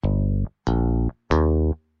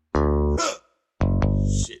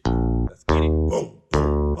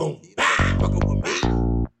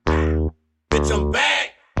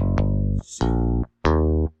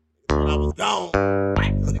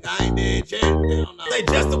Say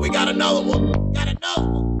Jester, we got another one.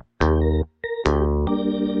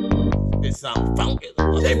 It's something funky.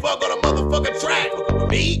 They fuck on a motherfucking track.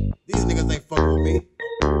 Me? These niggas ain't fucking with me.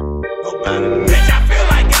 Nobody. Bitch, I feel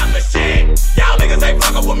like I'm the shit. Y'all niggas ain't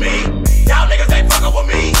fucking with me. Y'all niggas ain't fucking with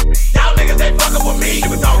me. Y'all niggas ain't fucking with me. You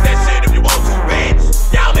can talk that shit if you want to, bitch.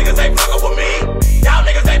 Y'all niggas ain't fucking with me. Y'all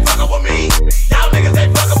niggas ain't fucking with me. Y'all niggas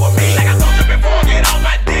ain't fucking with me. Like I told you before, get on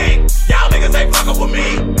my dick. Y'all niggas ain't fucking with me.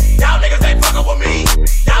 Y'all niggas ain't fucking with me.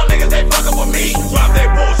 Y'all niggas ain't fucking with me. Drop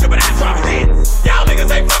that bullshit, but I drop hits. Y'all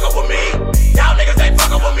niggas ain't fucking with me. Y'all niggas ain't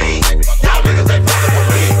fucking with me. Y'all niggas ain't fucking with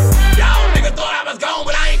me. Y'all niggas thought I was gone,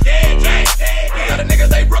 but I ain't dead. Y'all the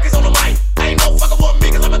niggas ain't rookies on the mic. Ain't no fucking with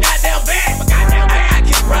me, cause I'm a goddamn bad. I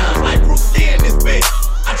kick rhymes like Bruce Lee in this bitch.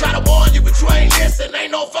 I try to warn you, but you ain't listen.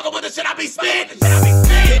 Ain't no fucking with the shit I be spitting.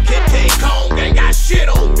 King Kong ain't got shit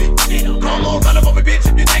on me. Come on, run up on me, bitch.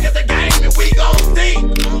 If you think it's a game, and we gon' see.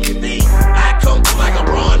 I come through like a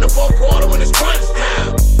bra in the fourth quarter when it's crunch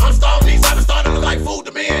time. I'm starving these, I've been starting to look like food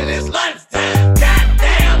to me, and it's lunchtime.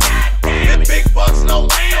 Goddamn. Them big bucks, no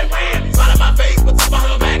wham. Smile at my face, but top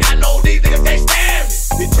behind my back, I know these niggas can't stand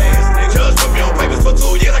me. Bitch ass nigga. Judge put me on papers for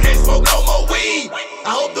 2 years, I can't smoke no more weed.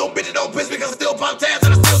 I hope them bitches don't piss me, cause I still pump tabs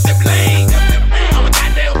and I still sip lean. I'm a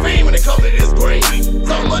goddamn fiend when it comes to this green.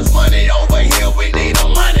 So much money over here, we need no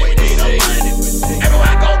money. Everywhere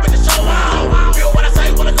I go, bitches show out. Feel what I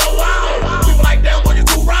say when I go out. People like them, boy, you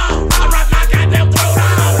too wrong. I rock my goddamn throat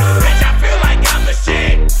out. Bitch, I feel like I'm the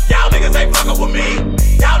shit. Y'all niggas ain't fucking with me.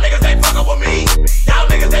 Y'all niggas ain't fucking with me. Y'all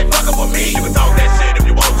niggas ain't fucking with me. You can talk that shit if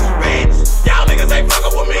you want to, bitch. Y'all niggas ain't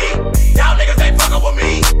fucking with me. Y'all niggas ain't fucking with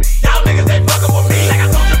me. Y'all niggas ain't fucking with me. Like I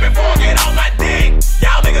told you before, get on my dick.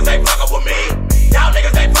 Y'all niggas ain't fucking with me. Y'all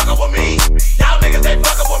niggas ain't fucking with me. Y'all niggas ain't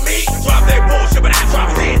fucking with me. Drop that bullshit, but I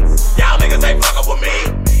drop hits. Y'all niggas ain't fucking with me.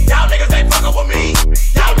 Y'all niggas ain't fucking with me.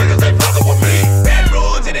 Y'all niggas ain't fucking with me. Bad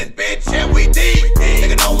rules in this bitch, and we deep.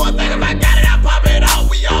 Nigga know one thing, if I got it, I pop it out.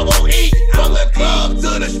 We all gon' eat. From the club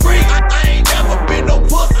to the street, I ain't never been no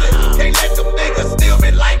pussy. Can't let them niggas steal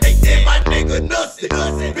me like they did my nigga Nussy.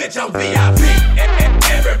 Bitch, I'm VIP.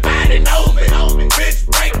 Everybody know me. Bitch,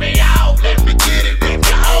 break me out. Let me get it if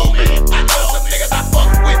you owe me. I know some niggas I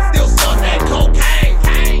fuck with still suck that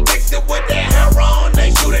cocaine. Mix it with that heroin,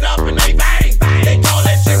 they shoot it up and they bang. They call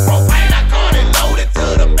that shit propane, I call it loaded to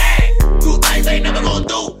the max. Two things they never gon'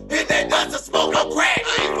 do, hit that dust and smoke no crack.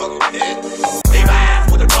 I ain't fucking with it. Leave my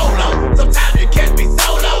ass with a roll-on, sometimes you catch me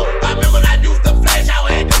solo. I remember when I used to flash, I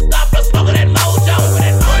had to stop for smoking that mojo.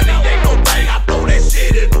 That money ain't no thing, I blow that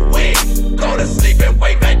shit in the wind. Go to sleep and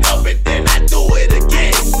wake back up and then I do it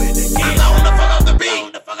again. I'm on the fuck up the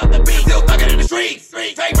beat, still thuggin' in the streets.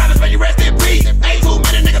 Fake rappers, man, you rest in peace. Ain't too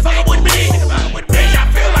many niggas fuckin' with me. Bitch, I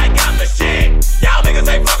feel like I'm the shit. Y'all niggas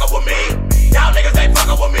ain't fucking with me. Y'all niggas ain't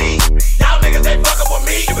fucking with me. Y'all niggas ain't fucking with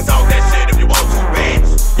me. You can talk that shit if you want to, bitch.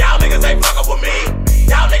 Y'all niggas ain't fucking with me.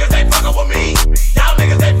 Y'all niggas ain't fucking with me. Y'all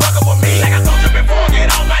niggas ain't fucking with me. Like I told you before,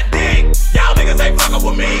 get on my dick. Y'all niggas ain't fucking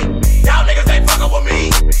with me. Y'all niggas ain't fucking with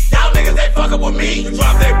me. Y'all niggas ain't fucking with me.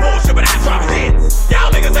 Drop that bullshit, but I drop hits.